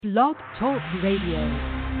Blog Talk Radio.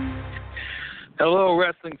 Hello,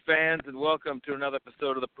 wrestling fans, and welcome to another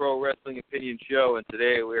episode of the Pro Wrestling Opinion Show. And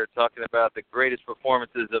today we are talking about the greatest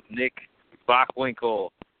performances of Nick Bockwinkel.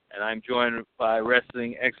 And I'm joined by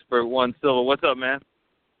wrestling expert One Silva. What's up, man?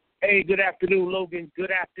 Hey, good afternoon, Logan. Good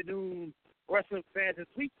afternoon, wrestling fans. As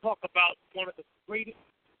we talk about one of the greatest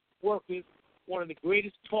workers, one of the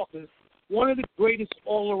greatest talkers, one of the greatest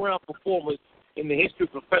all-around performers in the history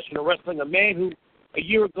of professional wrestling, a man who a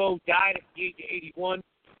year ago died at the age of 81,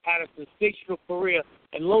 had a sensational career.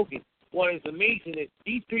 And Logan, what is amazing is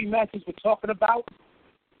these three matches we're talking about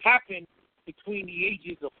happened between the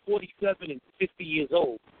ages of 47 and 50 years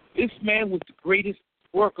old. This man was the greatest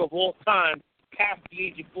worker of all time past the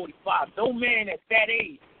age of 45. No man at that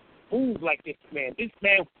age moved like this man. This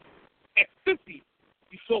man, at 50,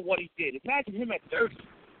 you saw what he did. Imagine him at 30.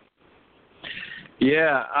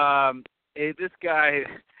 Yeah, this guy,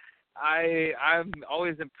 I'm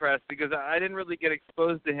always impressed because I didn't really get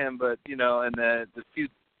exposed to him, but, you know, in the few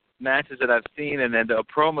matches that I've seen and the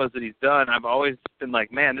promos that he's done, I've always been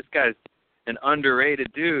like, man, this guy's an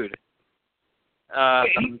underrated dude.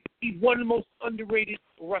 He's one of the most underrated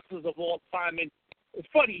wrestlers of all time, and it's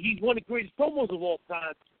funny, he's one of the greatest promos of all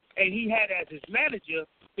time, and he had as his manager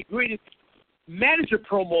the greatest manager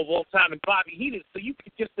promo of all time in Bobby Heenan. So you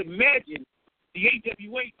could just imagine the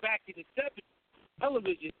AWA back in the 70s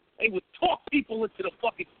television, they would talk people into the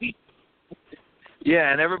fucking seat.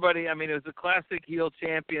 Yeah, and everybody, I mean, it was a classic heel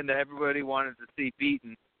champion that everybody wanted to see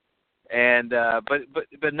beaten, and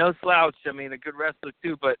but no slouch. I mean, a good wrestler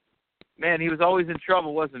too, but man, he was always in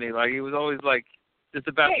trouble, wasn't he? Like he was always like just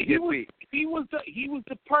about to get beat. He was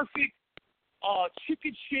the perfect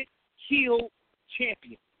chicken shit heel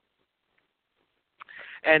champion.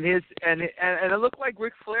 And it looked like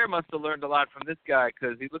Ric Flair must have learned a lot from this guy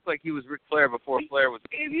because he looked like he was Ric Flair before Flair was.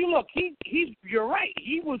 If you look, you're right.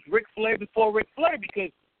 He was Ric Flair before Ric Flair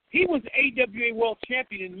because he was AWA World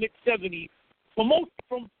Champion in the mid '70s. From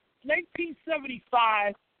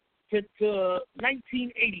 1975 to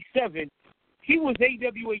 1987, he was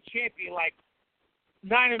AWA champion like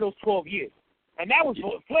 9 of those 12 years, and that was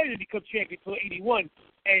Flair didn't become champion until '81.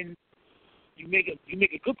 And you make a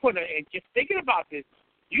good point, and just thinking about this.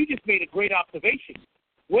 You just made a great observation.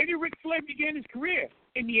 Where did Ric Flair begin his career?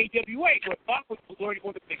 In the AWA, where Bockwinkel was already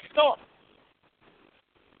one of the big stars.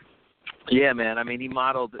 Yeah, man. I mean, he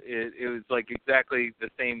modeled it. It was like exactly the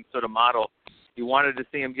same sort of model. You wanted to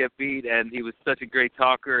see him get beat, and he was such a great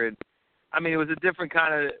talker. And I mean, it was a different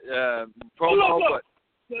kind of promo.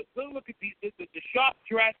 Look at the sharp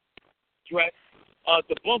dress,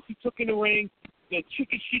 the bumps he took in the ring, the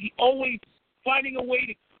chicken shit. He always finding a way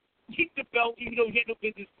to keep the belt, even though he had no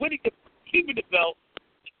business keeping the belt.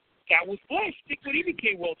 That was Flair stick when he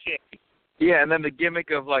became world champion. Yeah, and then the gimmick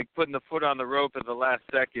of like putting the foot on the rope at the last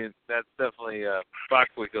second, that's definitely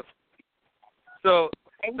Bockwinkel.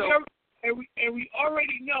 We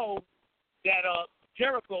already know that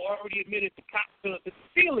Jericho already admitted to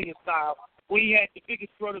stealing his style when he had the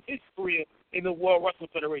biggest run of his career in the World Wrestling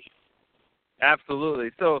Federation.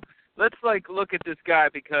 Absolutely. So let's look at this guy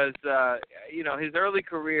because you know, his early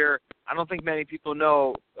career, I don't think many people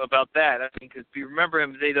know about that. I mean, because you remember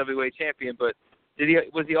him as AWA champion, but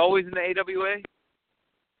was he always in the AWA?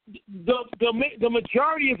 The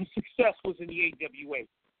majority of his success was in the AWA.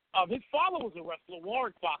 His father was a wrestler,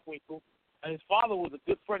 Warren Bockwinkel, and his father was a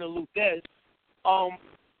good friend of Lou Thez.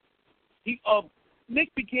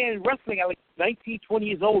 Nick began wrestling at like 19, 20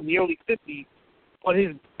 years old in the early 50s, but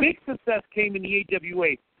his big success came in the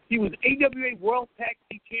AWA. He was AWA World Tag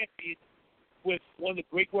Team Champion with one of the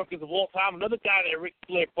great workers of all time, another guy that Ric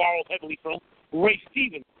Flair borrowed heavily from, Ray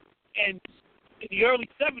Stevens. And in the early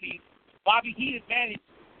 70s, Bobby Heenan managed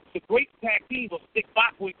the great tag team of Nick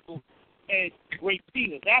Bockwinkel and Ray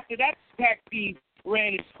Stevens. After that tag team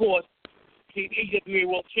ran its course, became AWA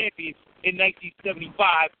World Champion in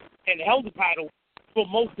 1975 and held the title for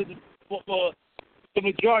the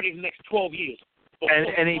majority of the next 12 years.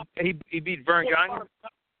 And he beat Vern Gagne?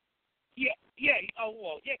 Yeah.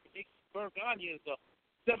 Vern Gagne is a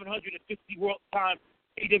 750 world-time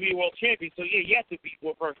AWA World Champion, so yeah, he had to beat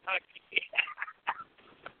Vern Gagne.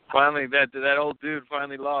 Finally, that old dude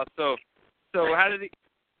finally lost. So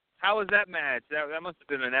how was that match? That must have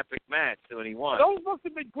been an epic match when he won. Those must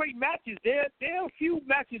have been great matches. There are a few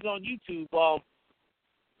matches on YouTube.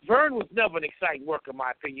 Vern was never an exciting worker, in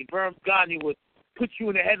my opinion. Vern Gagne would put you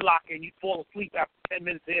in a headlock and you'd fall asleep after 10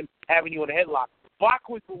 minutes of him having you in a headlock.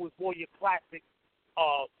 Bockwinkel was more your classic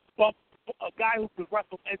bump, a guy who could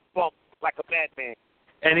wrestle and bump like a madman.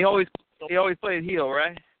 And he always played heel,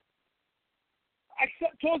 right?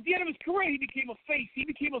 Except towards the end of his career, he became a face. He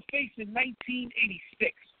became a face in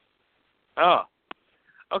 1986. Oh,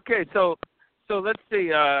 okay. So let's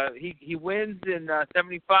see. He wins in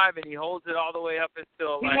 75, and he holds it all the way up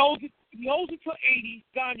until. He holds it till 80.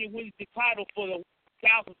 Gagne wins the title for the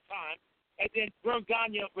 1000th time, and then Vern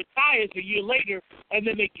Gagne retires a year later, and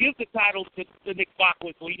then they give the title to Nick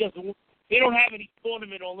Bockwinkel. They don't have any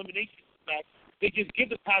tournament or elimination match. They just give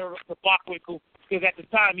the title to Bockwinkel because at the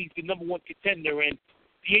time he's the number one contender, and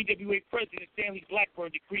the AWA president, Stanley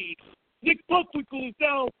Blackburn, decreed Nick Bockwinkel is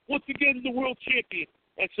now once again the world champion.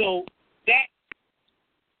 And so that,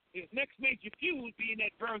 his next major feud, being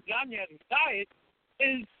that Vern Gagne has retired,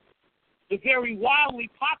 is the very wildly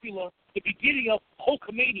popular, the beginning of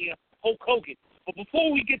Hulkamania, Hulk Hogan. But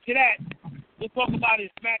before we get to that, we'll talk about his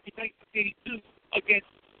match in 1982 against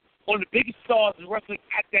one of the biggest stars in wrestling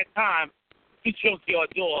at that time, the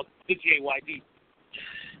Junkyard Dog, the JYD.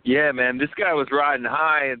 Yeah, man, this guy was riding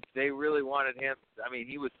high, and they really wanted him. I mean,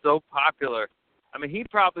 he was so popular. I mean, he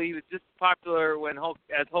was just popular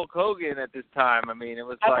as Hulk Hogan at this time. I mean, it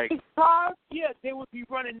was like... At this time, yeah, they would be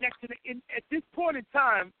running next to at this point in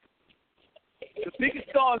time, the biggest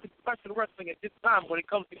stars in professional wrestling at this time, when it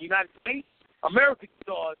comes to the United States, American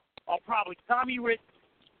stars are probably Tommy Rich,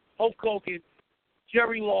 Hulk Hogan,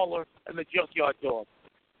 Jerry Lawler, and the Junkyard Dog.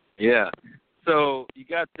 Yeah. So you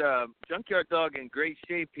got Junkyard Dog in great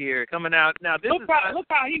shape here, coming out. Now look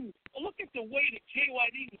at the way that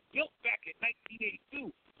JYD was built back in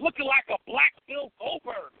 1982, looking like a black Bill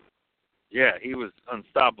Goldberg. Yeah, he was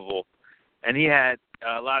unstoppable, and he had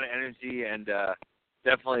a lot of energy and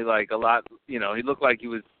definitely like a lot. You know, he looked like he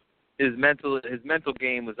was his mental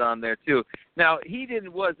game was on there too. Now he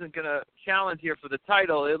wasn't gonna challenge here for the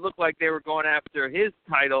title. It looked like they were going after his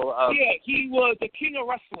title. Yeah, he was the King of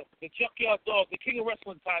Wrestling, the Junkyard Dog, the King of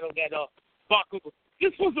Wrestling title that Bockwinkel.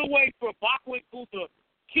 This was a way for Bockwinkel to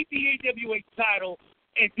keep the AWA title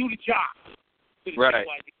and do the job. Right.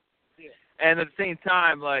 Yeah. And at the same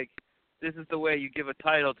time, like, this is the way you give a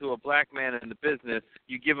title to a black man in the business.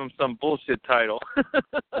 You give him some bullshit title.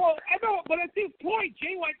 Well, I know, but at this point,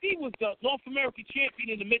 JYD was the North American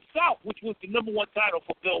champion in the Mid-South, which was the number one title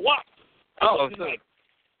for Bill Watts. Oh, so.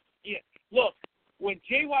 Yeah. Look, when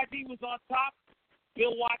JYD was on top,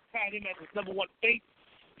 Bill Watts had him as his number one face.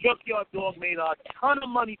 Junkyard Dog made a ton of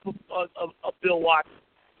money of Bill Watts.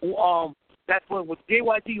 That's when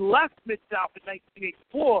JYD left Mid-South in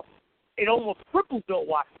 1984, it almost crippled Bill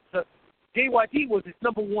Watts. JYD was his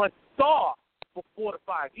number one star for 4 to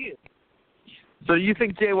 5 years. So you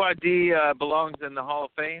think JYD belongs in the Hall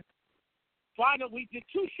of Fame? Finally, we did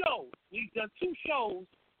 2 shows. We've done 2 shows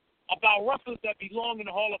about wrestlers that belong in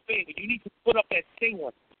the Hall of Fame, and you need to put up that Sting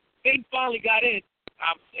one. Sting finally got in,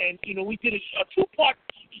 and, you know, we did a 2-part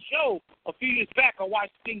show a few years back on why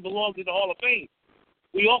Sting belongs in the Hall of Fame.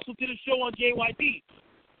 We also did a show on JYD.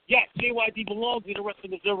 Yes, JYD belongs in the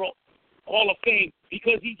Wrestling Observer Hall of Fame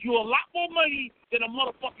because he drew a lot more money than a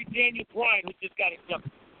motherfucking Daniel Bryan who just got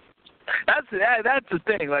accepted. That's the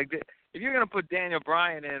thing. Like, if you're gonna put Daniel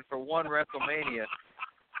Bryan in for one WrestleMania,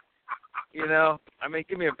 you know, I mean,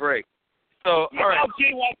 give me a break. So, yeah, all right.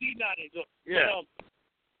 JYD not in. So, yeah.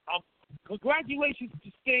 Congratulations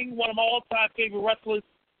to Sting, one of my all-time favorite wrestlers.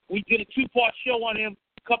 We did a 2-part show on him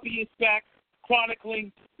a couple years back,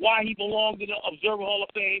 chronicling why he belonged in the Observer Hall of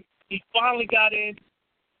Fame. He finally got in.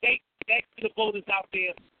 Thanks to the voters out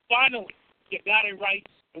there. Finally, you got it right,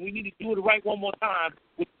 and we need to do it right one more time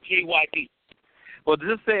with JYD. Well,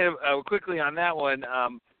 to just say quickly on that one,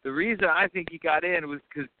 the reason I think he got in was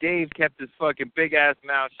because Dave kept his fucking big-ass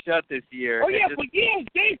mouth shut this year. Oh, yeah, for years,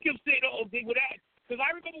 Dave kept saying, with that. Because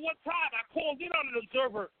I remember one time I called in on an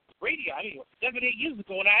Observer radio, 7, 8 years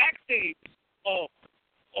ago, and I asked Dave,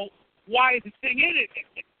 why is this thing in it?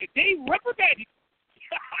 And Dave reprimanded.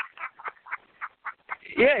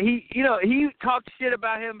 Yeah, he talked shit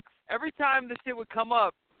about him. Every time the shit would come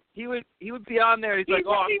up, he would be on there. He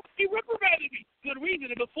reprimanded me. Good reason.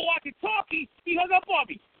 And before I could talk, he hung up on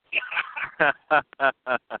me.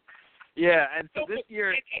 Yeah, and so this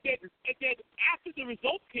year... And then after the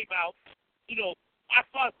results came out, you know, I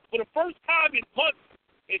thought for the first time in months,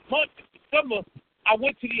 December, I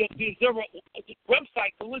went to the Observer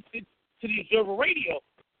website to listen to the Observer radio,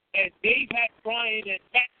 and Dave had Brian and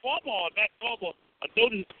Matt Farmer on. Matt Farmer, a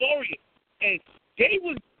noted historian, and Dave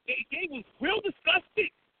was real disgusted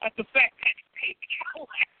at the fact that Dave got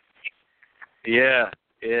elected.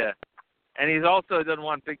 Yeah, and he's also doesn't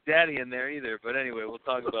want Big Daddy in there either. But anyway, we'll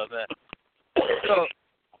talk about that. So,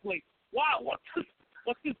 like, wow, what's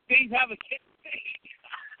this Dave have a kid?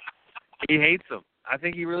 He hates him. I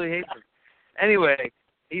think he really hates him. Anyway,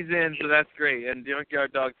 he's in, so that's great, and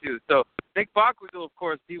Junkyard Dog too. So Nick Bockwinkel, of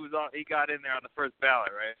course, he got in there on the first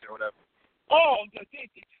ballot, right, or whatever. Oh,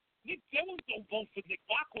 there was no vote for Nick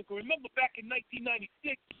Bockwinkel. Remember back in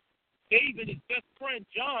 1996, Dave and his best friend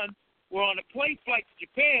John were on a plane flight to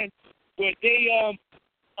Japan where they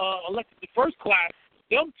elected the first class.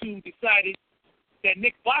 Them two decided that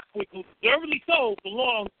Nick Bockwinkel, deservedly so,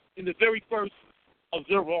 belonged in the very first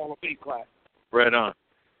Observer Hall of Fame class. Right on.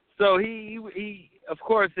 So he of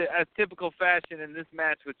course, as typical fashion in this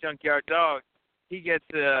match with Junkyard Dog, he gets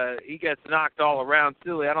knocked all around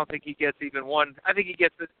silly. I don't think he gets even one. I think he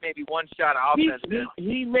gets maybe one shot of offense.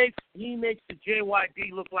 He makes the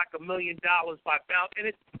JYD look like $1 million by bounce, and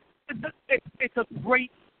it's a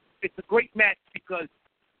great match because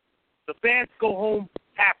the fans go home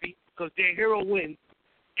happy because their hero wins,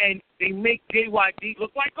 and they make JYD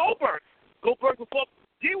look like Goldberg.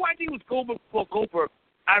 JYD was Goldberg before Goldberg.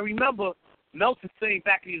 I remember Meltzer saying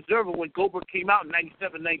back in the Observer when Goldberg came out in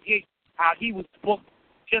 97, 98, how he was booked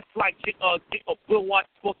just like Bill Watts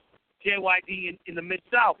booked JYD in the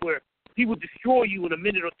Mid-South, where he would destroy you in a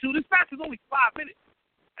minute or two. This match was only 5 minutes.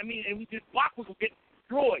 I mean, and we just Bockwinkel get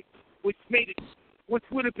destroyed, which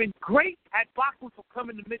would have been great had Bockwinkel come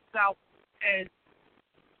in the Mid-South and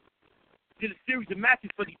did a series of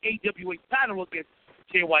matches for the AWA title against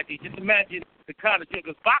JYD. Just imagine the kind of thing,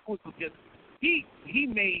 because Bockwinkel he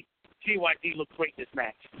made JYD look great in this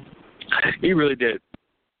match. He really did.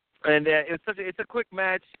 And it's a quick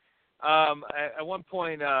match. At one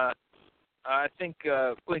point, I think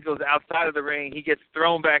Bockwinkel's outside of the ring. He gets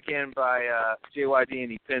thrown back in by JYD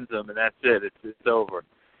and he pins him, and that's it. It's over.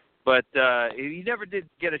 But he never did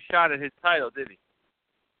get a shot at his title, did he?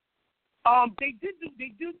 They did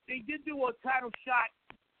do a title shot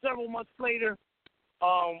several months later.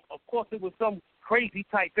 Of course, it was some crazy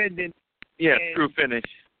type ending. Yeah, screw finish.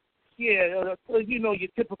 Yeah, your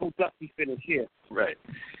typical Dusty finish. Yeah. Right.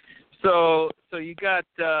 So you got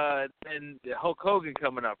and Hulk Hogan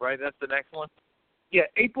coming up, right? That's the next one. Yeah,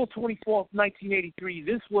 April 24th, 1983.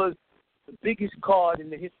 This was the biggest card in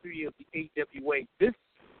the history of the AWA. This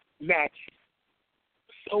match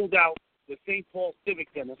sold out the St. Paul Civic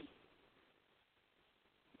Center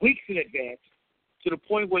weeks in advance, to the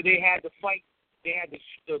point where they had to fight. They had the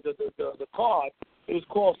card. It was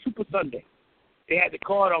called Super Sunday. They had the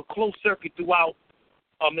card on closed circuit throughout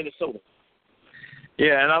Minnesota.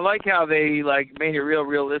 Yeah, and I like how they made it real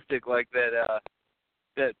realistic, like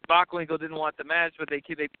that Bockwinkel didn't want the match, but they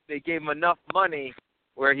gave him enough money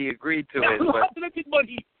where he agreed to it. But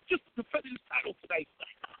money just to defend his title tonight.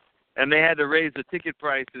 And they had to raise the ticket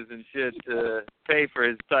prices and shit to pay for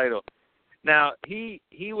his title. Now he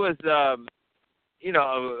was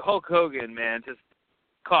Hulk Hogan, man, just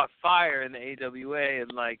caught fire in the AWA,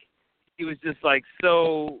 and he was just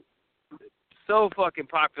so fucking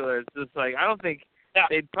popular. It's just I don't think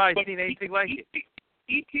they'd probably seen anything like it.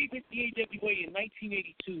 He came into the AWA in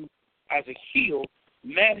 1982 as a heel,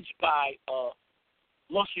 managed by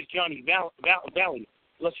Luscious Johnny Valiant.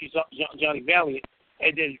 Luscious Johnny Valiant,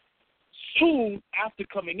 and then soon after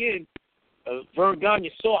coming in, Vern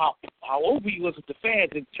Gagne saw how over he was with the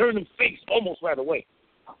fans and turned him face almost right away.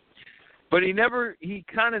 But he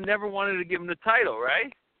kind of never wanted to give him the title,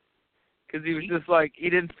 right? Because he was just he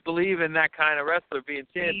didn't believe in that kind of wrestler being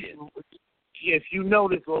champion. If you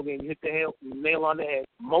notice, Logan, you hit the nail on the head.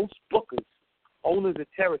 Most bookers, owners of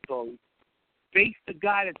territory, base the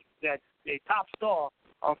guy that's their top star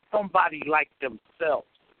on somebody like themselves.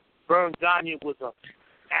 Vern Gagne was an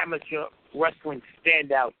amateur wrestling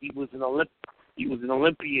standout. He was an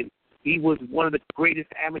Olympian. He was one of the greatest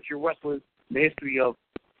amateur wrestlers in the history of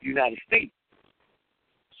the United States.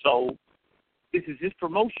 So this is his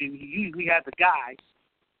promotion. He usually has a guy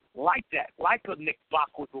like that, like a Nick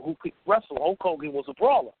Bockwinkel who could wrestle. Hulk Hogan was a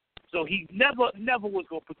brawler. So he never was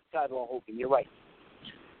going to put the title on Hogan. You're right.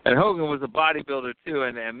 And Hogan was a bodybuilder too,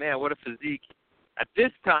 and man, what a physique. At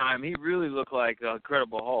this time, he really looked like an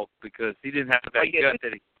Incredible Hulk because he didn't have that gut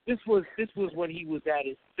that he... This was when he was at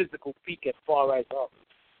his physical peak as far as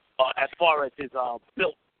his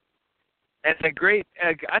build. And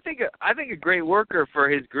I think a great worker for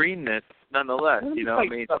his greenness, nonetheless. You know what I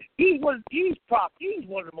mean? He's one of the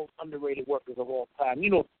most underrated workers of all time.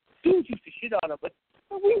 Dudes used to shit on him, but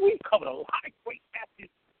we've covered a lot of great matches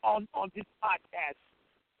on this podcast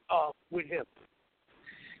with him.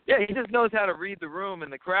 Yeah, he just knows how to read the room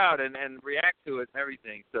and the crowd and react to it and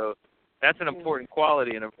everything. So that's an important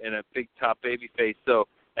quality in a big top babyface. So,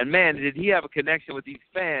 and man, did he have a connection with these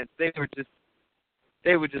fans? They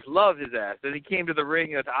would just love his ass. And he came to the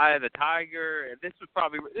ring with Eye of the Tiger, and this was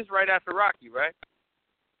right after Rocky, right?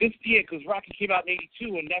 Because Rocky came out in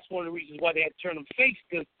 '82, and that's one of the reasons why they had to turn him face,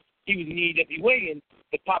 because he was in the AWA, and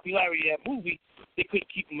the popularity of that movie, they couldn't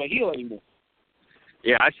keep him a heel anymore.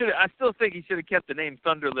 Yeah, I still think he should have kept the name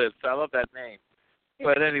Thunder Lips. I love that name.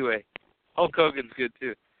 But anyway, Hulk Hogan's good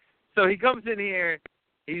too. So he comes in here.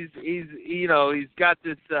 He's got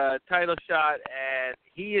this title shot, and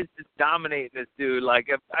he is just dominating this dude. Like,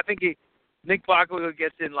 I think Nick Bockwinkel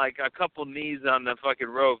gets in like a couple knees on the fucking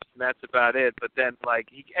ropes, and that's about it. But then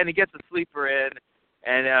he gets a sleeper in,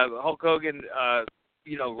 and Hulk Hogan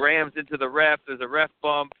rams into the ref. There's a ref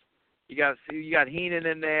bump. You got Heenan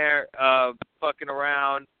in there fucking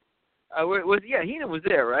around. Heenan was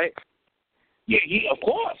there, right? Yeah, of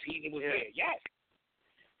course Heenan was there. Yes.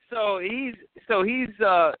 So I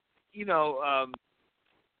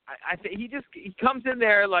think he comes in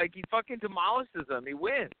there like he fucking demolishes him. He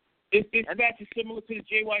wins. This match is similar to the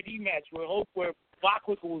JYD match where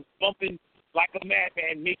Bockwinkel was bumping like a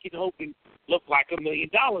madman, making Hogan look like $1 million.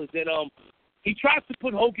 And he tries to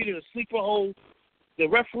put Hogan in a sleeper hold. The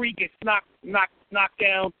referee gets knocked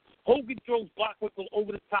down. Hogan throws Bockwinkel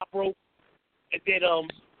over the top rope, and then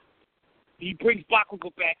he brings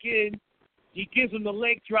Bockwinkel back in. He gives him the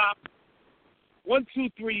leg drop. 1, 2,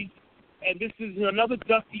 3, and this is another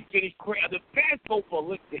dusty finish. The fans vote for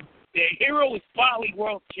Lipton. Their hero is finally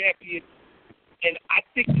world champion, and I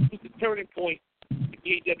think this was the turning point in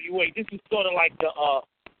the AWA. This is sort of like the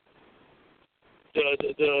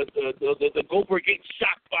Goldberg getting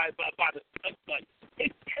shocked by the stunt gun.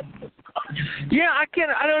 Yeah, I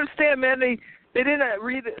don't understand, man. They didn't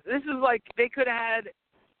read it. This is like they could have had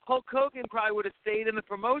Hulk Hogan probably would have stayed in the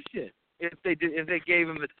promotion if they gave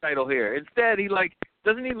him the title here. Instead,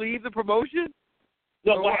 doesn't he leave the promotion?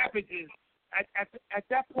 No, what happens is at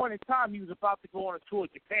that point in time he was about to go on a tour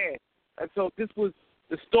of Japan, and so this was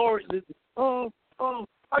the story. I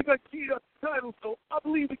got cheated out the title, so I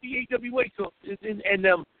believe in the AWA. So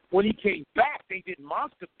and when he came back, they did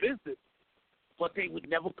monster business, but they would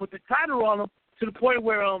never put the title on him to the point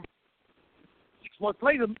where 6 months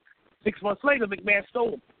later, McMahon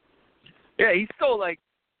stole him. Yeah, he stole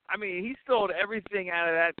he stole everything out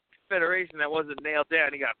of that federation that wasn't nailed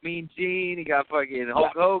down. He got Mean Gene, he got fucking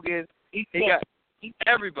Hulk Hogan, he got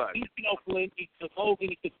everybody. He Oakland, he took Hogan,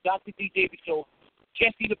 he took Dr. D. Davis Show,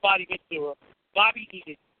 Jesse the Body Ventura, Bobby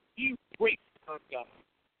Heenan. He raped the guy.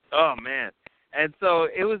 Oh man. And so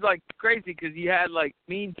it was like crazy because you had like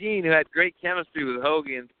Mean Gene who had great chemistry with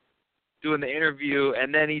Hogan doing the interview,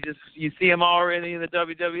 and then you see him already in the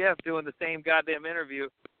WWF doing the same goddamn interview.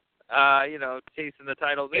 Chasing the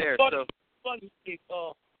title there. It's funny.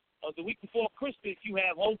 The week before Christmas, you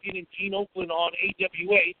have Hogan and Gene Oakland on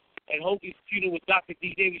AWA, and Hogan's feuding with Dr.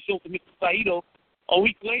 D. Davis Schultz and Mr. Saito. A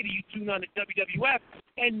week later, you tune on the WWF,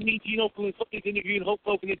 and meet Gene Oakland is interviewing Hulk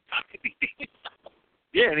Hogan and Dr. D. Davis.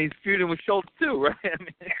 Yeah, and he's feuding with Schultz too, right? I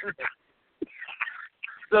mean,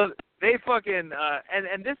 so they fucking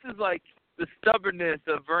and this is like the stubbornness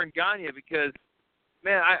of Vern Gagne because.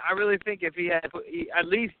 Man, I really think if he had, at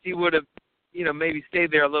least he would have, maybe stayed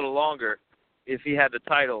there a little longer if he had the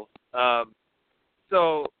title. But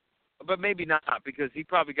maybe not because he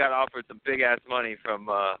probably got offered some big ass money from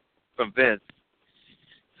Vince.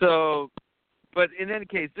 So, but in any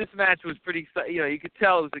case, this match was pretty. You could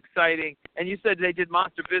tell it was exciting. And you said they did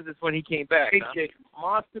monster business when he came back. They did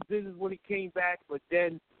monster business when he came back, but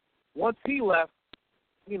then once he left,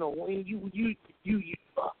 when you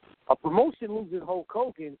a promotion losing Hulk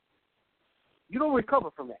Hogan, you don't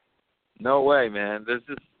recover from that. No way, man. There's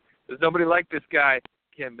nobody like this guy,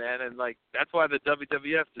 Kim, man, and like that's why the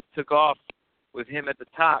WWF just took off with him at the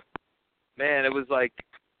top. Man, it was like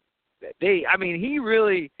he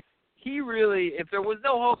really if there was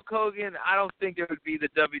no Hulk Hogan, I don't think there would be the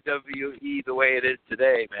WWE the way it is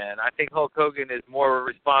today, man. I think Hulk Hogan is more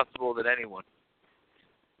responsible than anyone.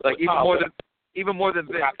 Like even more than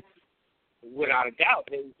Vince. Without a doubt.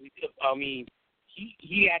 I mean,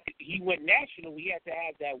 he went national. He had to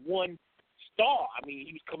have that one star. I mean,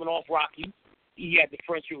 he was coming off Rocky. He had the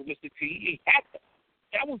friendship with Mr. T. He had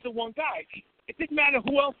that was the one guy. It didn't matter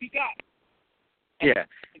who else he got. Yeah.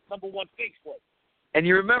 His number one face was. And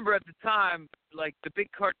you remember at the time, like the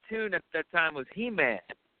big cartoon at that time was He-Man.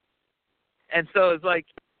 And so it's like,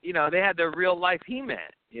 they had their real life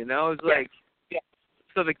He-Man. It was like.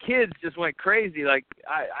 So the kids just went crazy. Like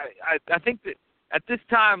I think that at this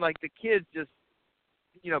time, like the kids just,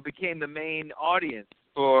 became the main audience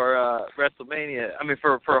for WrestleMania. I mean,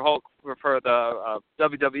 for Hulk, for the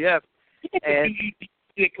WWF. And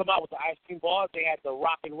they come out with the ice cream bars. They had the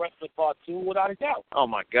Rock and Wrestling cartoon, without a doubt. Oh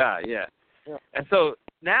my God, yeah. And so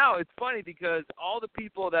now it's funny because all the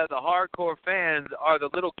people that are the hardcore fans are the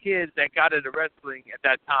little kids that got into wrestling at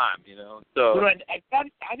that time, So I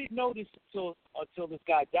didn't know this until this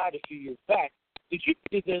guy died a few years back. Did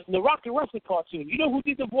the Rock and Wrestling cartoon? You know who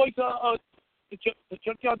did the voice the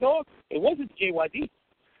Junkyard Dog? It wasn't JYD.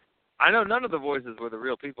 I know none of the voices were the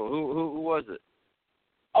real people. Who was it?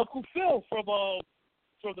 Uncle Phil from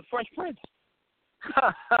the Fresh Prince.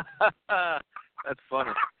 That's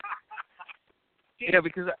funny. Yeah,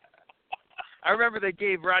 because I remember they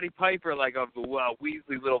gave Roddy Piper like a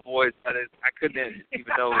Weasley little voice. I couldn't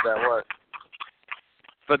even know who that was.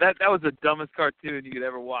 But that was the dumbest cartoon you could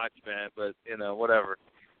ever watch, man. But whatever.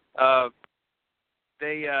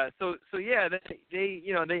 They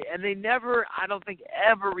never, I don't think,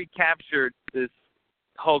 ever recaptured this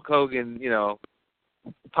Hulk Hogan,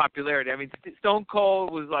 popularity. I mean, Stone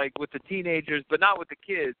Cold was like with the teenagers, but not with the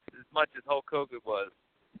kids as much as Hulk Hogan was.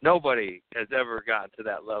 Nobody has ever gotten to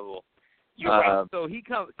that level. You're right. So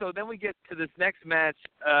then we get to this next match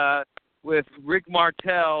with Rick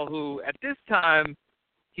Martel, who at this time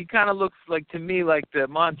he kind of looks like to me like the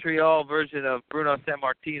Montreal version of Bruno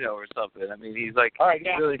Sammartino or something. I mean, he's like, all right,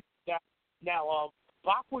 now,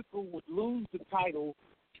 Bockwinkel would lose the title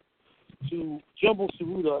to Jumbo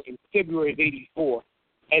Tsuruta in February of '84,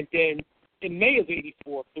 and then in May of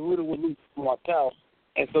 '84, Tsuruta would lose to Martel,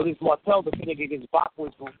 and so this Martel defended against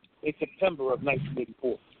Bockwinkel in September of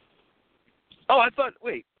 1984. Oh, I thought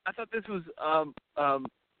this was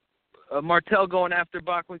Martel going after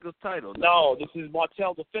Bockwinkel's title. No, this is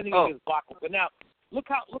Martel defending against Bockwinkel. Now, look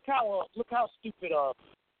how stupid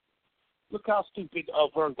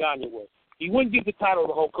Vern Gagne was. He wouldn't give the title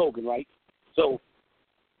to Hulk Hogan, right? So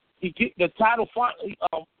he get the title finally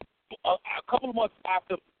a couple of months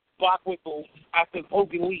after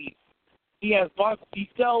Hogan leaves. He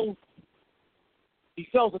sells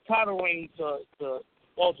the title reign to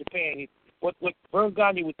All Japan. What Vern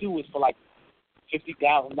Gagne would do is for like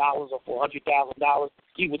 $50,000 or $400,000,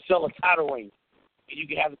 he would sell a title reign, and you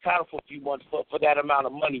could have the title for a few months for that amount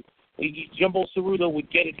of money. Jumbo Tsuruta would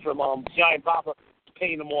get it from Giant Baba,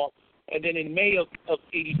 paying him off, and then in May of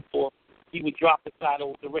 '84, he would drop the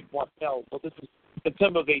title to Rick Martel. So this is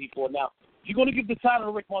September of '84. Now, if you're going to give the title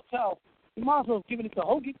to Rick Martel, you might as well have given it to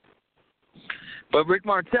Hogan. But Rick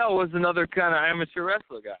Martel was another kind of amateur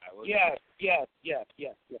wrestler guy, wasn't he? Yes.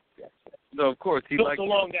 So of course he liked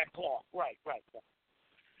along that cloth, right.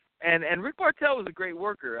 And Rick Martel was a great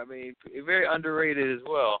worker. I mean, very underrated as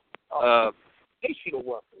well. They should have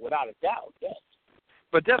worked, without a doubt, yes.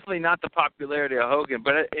 But definitely not the popularity of Hogan.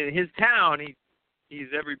 But in his town, he's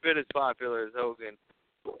every bit as popular as Hogan.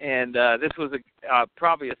 And this was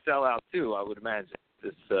probably a sellout too, I would imagine.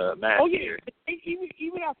 This match. Oh yeah, here.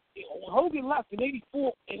 Even after Hogan left in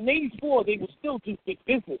 '84, they would still do good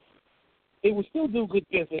business.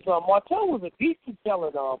 Martel was a decent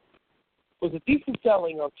selling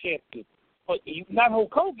champion, but not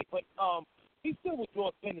Hulk Hogan, but he still would draw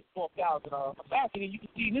 10 to 12,000 a match, and you can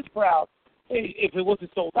see in this crowd, if it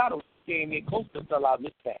wasn't sold out, it was getting close to sell out in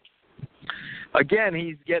this match. Again,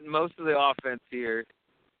 he's getting most of the offense here.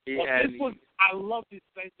 I love this.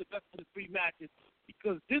 It's the best of the three matches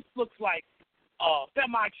because this looks like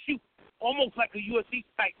semi-shoot, almost like a UFC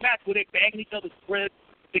type match where they're bagging each other's ribs,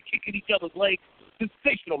 they're kicking each other's legs.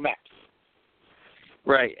 Sensational match.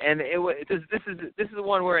 Right, and this is the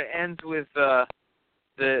one where it ends with the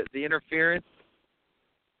interference.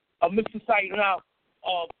 Mr. Saito, now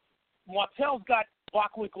Martel's got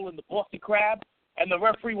Bockwinkel in the Boston Crab, and the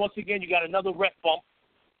referee once again you got another ref bump,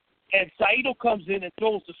 and Saito comes in and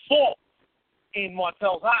throws the salt in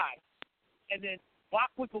Martel's eye, and then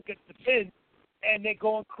Bockwinkel gets the pin, and they're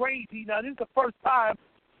going crazy. Now this is the first time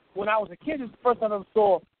when I was a kid. This is the first time I ever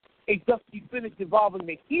saw a dusty finish involving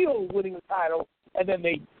the heel winning the title, and then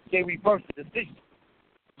they reversed the decision.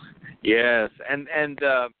 Yes, and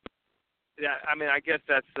yeah, I mean, I guess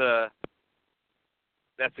that's a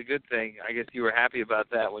good thing. I guess you were happy about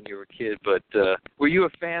that when you were a kid. But were you a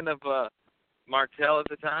fan of Martel at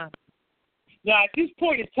the time? Now, at this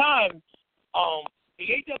point in time,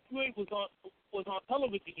 the AWA was on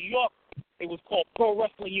television in New York. It was called Pro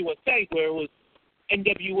Wrestling USA, where it was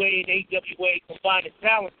NWA and AWA combined in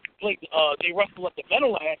talent. They wrestled at the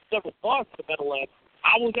Meadowlands, several cars at the Meadowlands.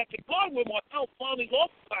 I was at the card where Martel finally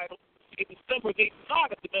lost the title in December of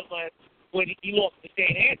 '85 at the Meadowlands when he lost to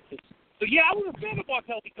Dan Hansen. So, yeah, I was a fan of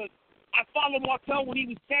Martel because I followed Martel when he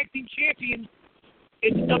was tag team champion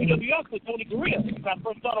in the WWF with Tony Garea. When I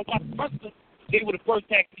first started watching wrestling, they were the first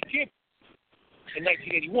tag team champions in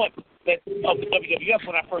 1981 of the WWF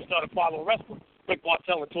when I first started following wrestling, Rick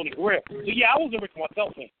Martel and Tony Garea. So, yeah, I was a Rick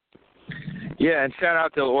Martel fan. Yeah, and shout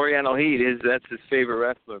out to Oriental Heat. That's his favorite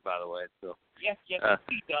wrestler, by the way. So. Yes,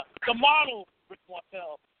 indeed. The model, Rick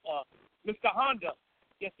Martel, Mr. Honda.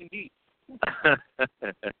 Yes, indeed.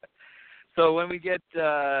 So when we get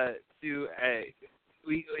he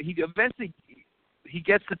eventually he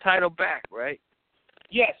gets the title back, right?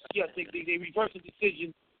 Yes, they reversed the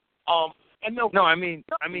decision. And no, I mean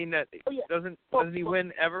that doesn't he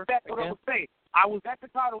win ever? That's what I was saying. I was at the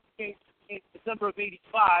title game in December of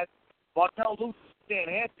 '85. Bartel loses to Stan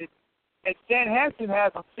Hansen, and Stan Hansen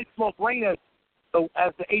has a 6-month reign as the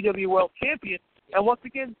AW World Champion. And once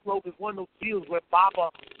again, Logan's one of those deals where Baba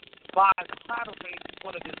buys the title reign in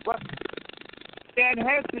one of his wrestlers. Stan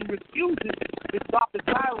Hansen refuses to drop the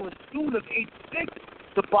title in June of '86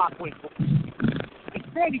 to Bockwinkel.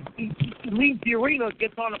 Instead, he leaves the arena,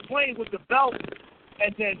 gets on a plane with the belt,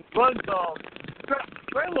 and then runs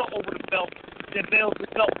trailer over the belt, then bails the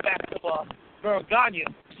belt back to Baragania.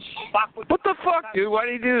 What the fuck, dude? Why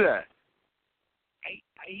did he do that?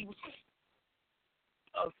 He was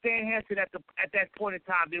Stan Hansen at that point in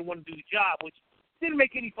time didn't want to do the job, which didn't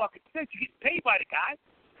make any fucking sense. You get paid by the guy.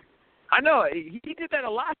 I know he did that a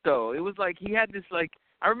lot though. It was like he had this like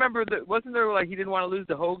I remember that wasn't there like he didn't want to lose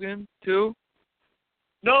to Hogan too.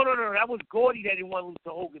 No. That was Gordy that didn't want to lose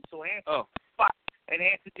to Hogan. So Hansen fought, and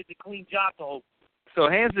Hansen did the clean job to Hogan. So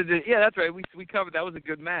Hansen did. Yeah, that's right. We covered that was a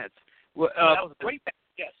good match. Well, that was a great match.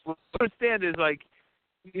 Yes. What I understand is like,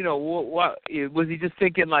 you know, what was he just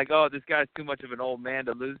thinking like, oh, this guy's too much of an old man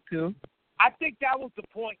to lose to? I think that was the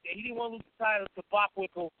point. That he didn't want to lose the title to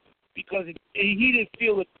Bockwinkel because he didn't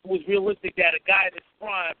feel it was realistic that a guy in his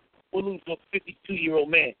prime would lose to a 52-year-old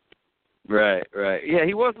man. Right. Yeah,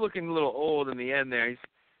 he was looking a little old in the end there.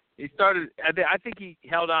 He started. I think he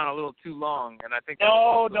held on a little too long, and I think.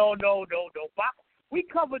 No. We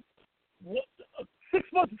covered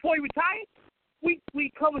 6 months before he retired.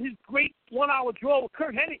 We covered his great 1-hour draw with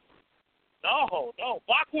Kurt Hennig. No.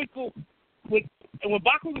 Bockwinkel, when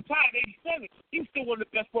Bockwinkel retired in '87, he was still one of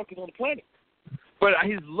the best workers on the planet. But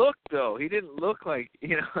his look, though, he didn't look like,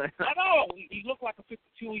 you know. I know. He looked like a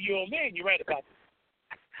 52-year-old man. You're right about that.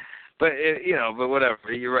 But, but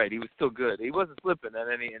whatever. You're right. He was still good. He wasn't slipping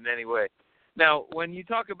in any way. Now, when you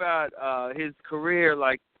talk about his career,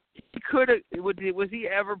 like, he could have, was he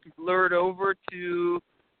ever lured over to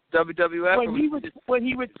WWF? When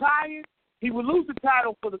he retired, he would lose the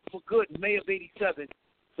title for good in May of '87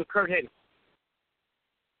 to Kurt Hennig.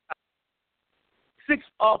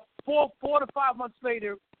 4 to 5 months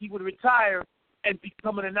later, he would retire and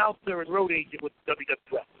become an announcer and road agent with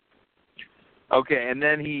WWF. Okay, and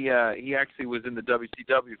then he actually was in the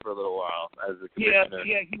WCW for a little while as a commissioner.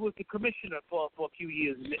 Yeah, he was the commissioner for a few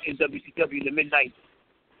years in WCW in the mid-90s.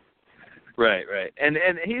 Right, and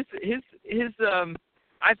his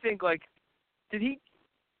I think like, did he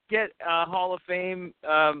get Hall of Fame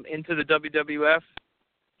into the WWF?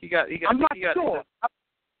 I'm not sure.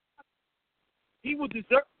 He was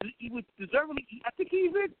deservedly. I think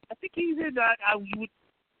he's in.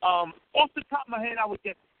 Off the top of my head, I would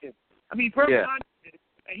guess him. I mean, Bert Conn did,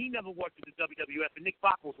 and he never worked at the WWF, and Nick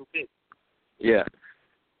Bockwinkel did. Yeah.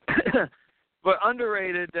 But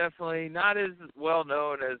underrated, definitely. Not as well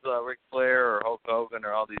known as Ric Flair or Hulk Hogan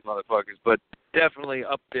or all these motherfuckers, but definitely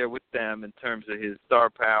up there with them in terms of his star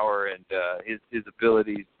power and his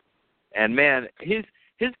abilities. And man, his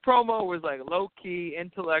promo was like low key,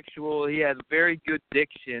 intellectual. He had very good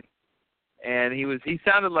diction, and he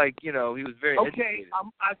sounded like, he was very educated.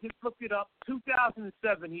 I just looked it up.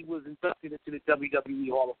 2007, he was inducted into the WWE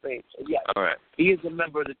Hall of Fame. So yes, all right, he is a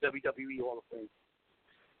member of the WWE Hall of Fame.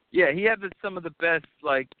 Yeah, he had some of the best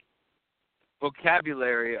like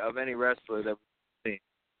vocabulary of any wrestler that we've seen.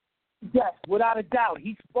 Yes, without a doubt.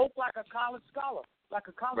 He spoke like a college scholar, like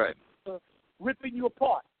a college ripping you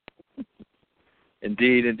apart.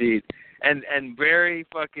 Indeed. And very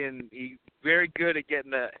good at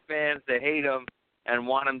getting the fans to hate him and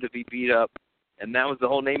want him to be beat up. And that was the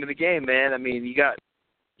whole name of the game, man. I mean, you got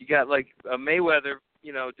like a Mayweather,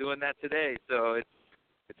 doing that today. So it's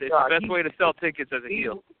the best way to sell tickets as a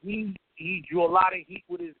heel. He drew a lot of heat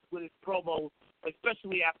with his promos,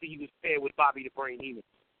 especially after he was paired with Bobby the Brain Heenan.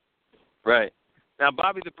 Right. Now,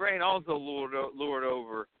 Bobby the Brain also lured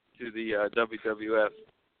over to the WWF.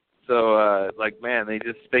 So, man,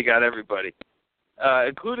 they got everybody,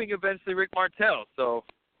 including eventually Rick Martel. So,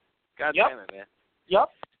 God damn it, man. Yep.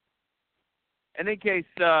 In any case,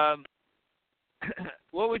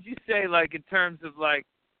 what would you say, like, in terms of, like,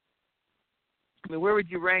 I mean, where would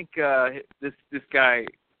you rank this guy,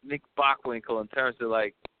 Nick Bockwinkel, in terms of,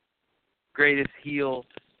 like, greatest heel?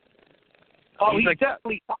 Oh, he's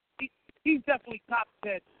definitely top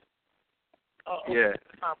 10. Yeah.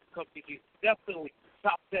 He's definitely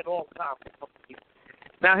top 10 all time.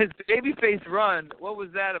 Now, his babyface run, what was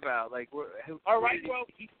that about? Like, all right, well,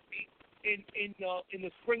 he in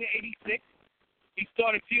the spring of '86, he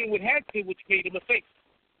started feuding with Hansen, which made him a face.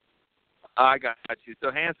 I got you.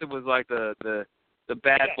 So Hansen was like the the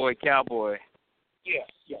Bad Yes. Boy Cowboy. Yes,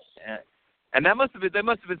 yes. And there must have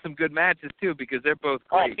been some good matches too, because they're both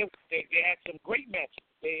great. Oh, they had some great matches.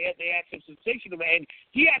 They had some sensational matches. And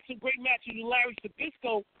he had some great matches with Larry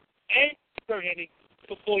Sabisco and Kurt Hennig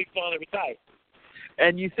before he finally retired.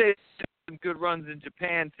 And you say some good runs in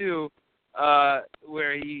Japan too,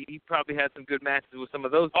 where he probably had some good matches with some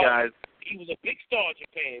of those guys. He was a big star in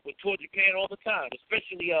Japan. Would tour Japan all the time,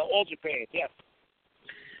 especially All Japan. Yes.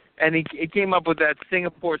 And he came up with that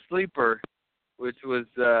Singapore Sleeper, which was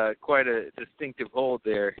quite a distinctive hold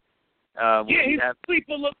there. His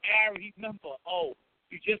sleeper look, Harry. Remember? Oh,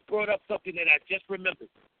 you just brought up something that I just remembered.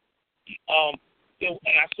 And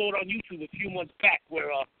I saw it on YouTube a few months back, where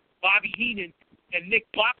Bobby Heenan and Nick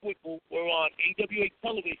Bockwinkel were on AWA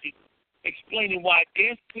television explaining why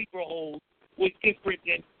their sleeper hold was different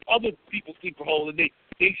than other people's sleeper hold. And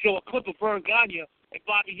they show a clip of Vern Gagne, and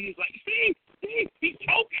Bobby Heenan's like, see, he's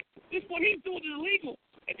choking. This what he's doing is illegal.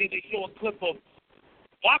 And then they show a clip of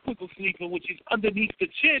Bockwinkel sleeper, which is underneath the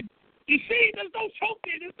chin. You see, there's no choke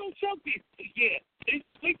there. There's no choke there. Yeah, his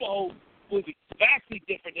sleeper hold was vastly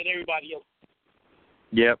different than everybody else.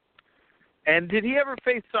 Yep. And did he ever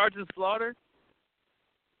face Sergeant Slaughter?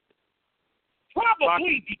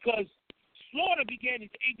 Probably, because Slaughter began his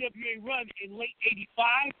AWA run in late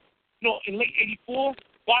in late 84.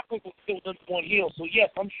 Bockwinkel was still on heel. So, yes,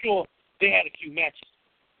 I'm sure they had a few matches.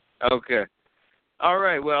 Okay. All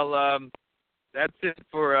right. Well, that's it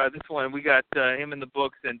for this one. We got him in the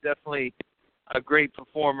books, and definitely a great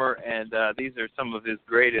performer, and these are some of his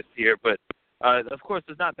greatest here. But, of course,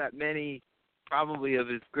 there's not that many probably of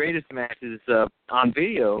his greatest matches on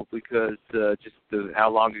video because just how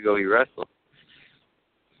long ago he wrestled.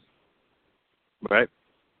 Right?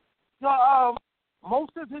 No,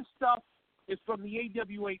 most of his stuff is from the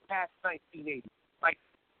AWA past 1980. Like,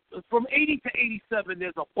 from 80 to 87,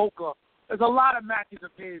 there's a lot of matches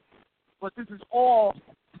of his, but this is all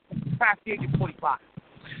past the age of 25.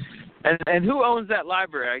 And who owns that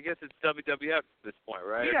library? I guess it's WWF at this point,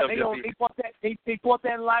 right? Yeah, they bought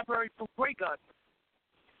that library from Grey Gun.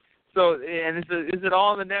 So, and is it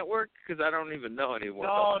all on the network? Because I don't even know anymore.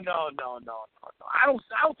 No. I don't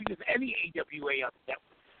think there's any AWA on the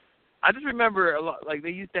network. I just remember a lot, like they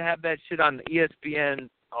used to have that shit on ESPN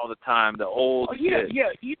all the time. The old shit.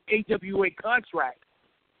 AWA contract.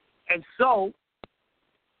 And so,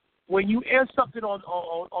 when you air something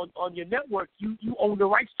on your network, you own the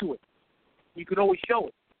rights to it. You can always show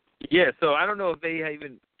it. Yeah, so I don't know if they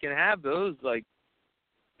even can have those. Like,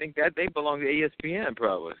 I think that they belong to ESPN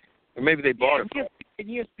probably, or maybe they bought it. And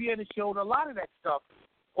ESPN has shown a lot of that stuff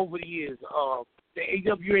over the years. The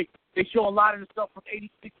AWA, they show a lot of the stuff from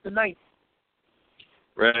 86 to 90.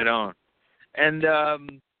 Right on. And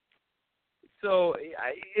so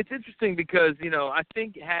it's interesting because, I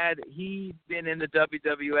think had he been in the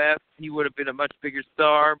WWF, he would have been a much bigger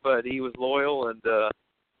star, but he was loyal and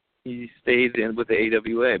he stayed in with the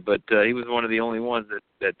AWA. But he was one of the only ones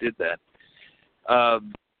that did that.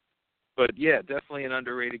 But yeah, definitely an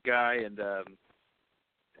underrated guy, and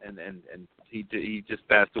he just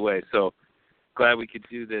passed away. So glad we could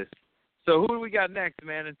do this. So who do we got next,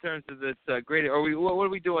 man? In terms of this great, what are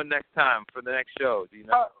we doing next time for the next show? Do you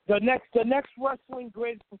know? The next wrestling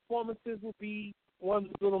greatest performances will be one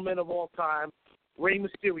of the little men of all time, Rey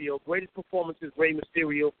Mysterio. Greatest performances, Rey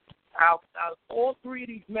Mysterio. All three of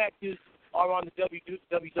these matches are on the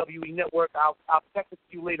WWE Network. I'll text it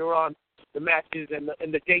to you later on, the matches and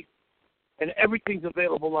the dates. And everything's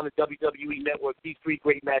available on the WWE Network, these three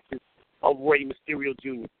great matches of Rey Mysterio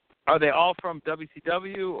Jr. Are they all from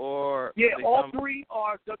WCW or? Yeah, all three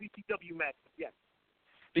are WCW matches, yes.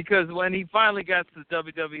 Because when he finally got to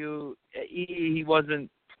WWE, he wasn't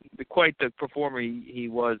quite the performer he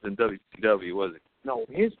was in WCW, was he? No,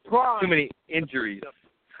 his prime. Too many injuries.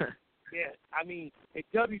 Yeah, I mean, in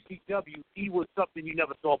WCW, he was something you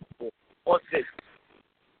never saw before, or since.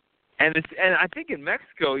 And I think in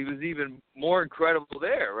Mexico he was even more incredible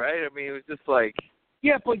there, right? I mean, it was just like.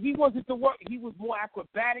 Yeah, but he wasn't the work. He was more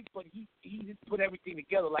acrobatic, but he didn't put everything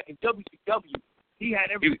together. Like in WCW, he had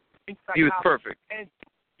everything. He was perfect. And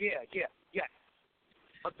yeah.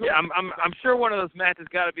 I'm sure one of those matches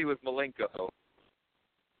got to be with Malenko.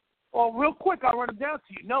 Well, real quick, I'll run them down to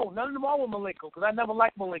you. No, none of them are with Malenko because I never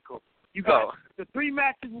liked Malenko. You got the three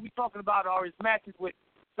matches we'll be talking about are his matches with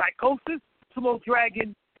Psychosis, Sumo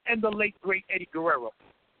Dragon, and the late great Eddie Guerrero.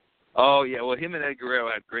 Oh yeah, well him and Eddie Guerrero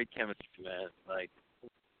had great chemistry, man.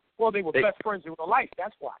 Well, they were best friends in real life.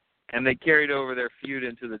 That's why. And they carried over their feud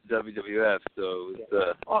into the WWF. So it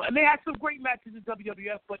was, and they had some great matches in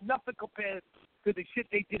WWF, but nothing compared to the shit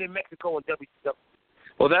they did in Mexico and WCW.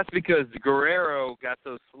 Well, that's because Guerrero got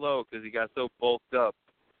so slow because he got so bulked up.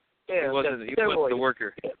 Yeah, he wasn't the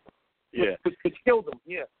worker. Yeah. It killed him.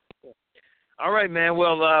 Yeah. All right, man.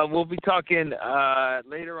 Well, we'll be talking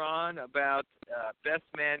later on about Best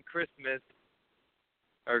Man Christmas,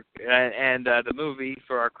 and the movie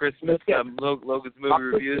for our Christmas Logan's movie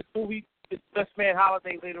reviews. Movie, it's Best Man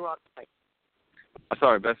Holiday later on tonight.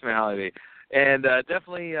 Sorry, Best Man Holiday, and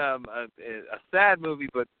definitely a sad movie,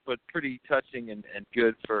 but pretty touching and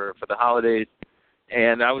good for the holidays.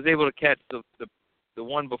 And I was able to catch the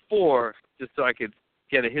one before just so I could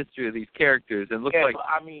get a history of these characters, and look like.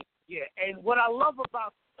 Yeah, and what I love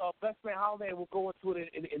about Best Man Holiday, and we'll go into it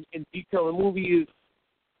in detail in the movie,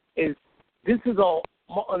 is this is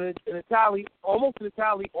an entirely, almost an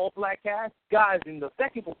entirely all-black cast. Guys, in the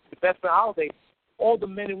second movie, the Best Man Holiday, all the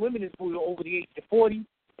men and women in this movie are over the age of 40,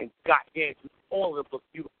 and goddamn, all of them look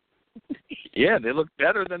beautiful. Yeah, they look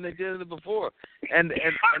better than they did before. And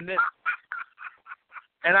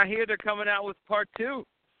I hear they're coming out with part 2,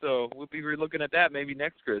 so we'll be looking at that maybe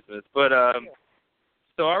next Christmas. But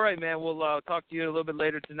So, all right, man, we'll talk to you a little bit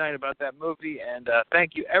later tonight about that movie. And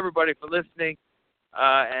thank you, everybody, for listening.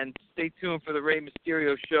 And stay tuned for the Rey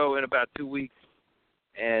Mysterio show in about 2 weeks.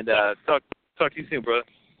 And talk to you soon, brother.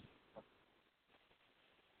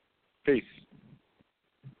 Peace.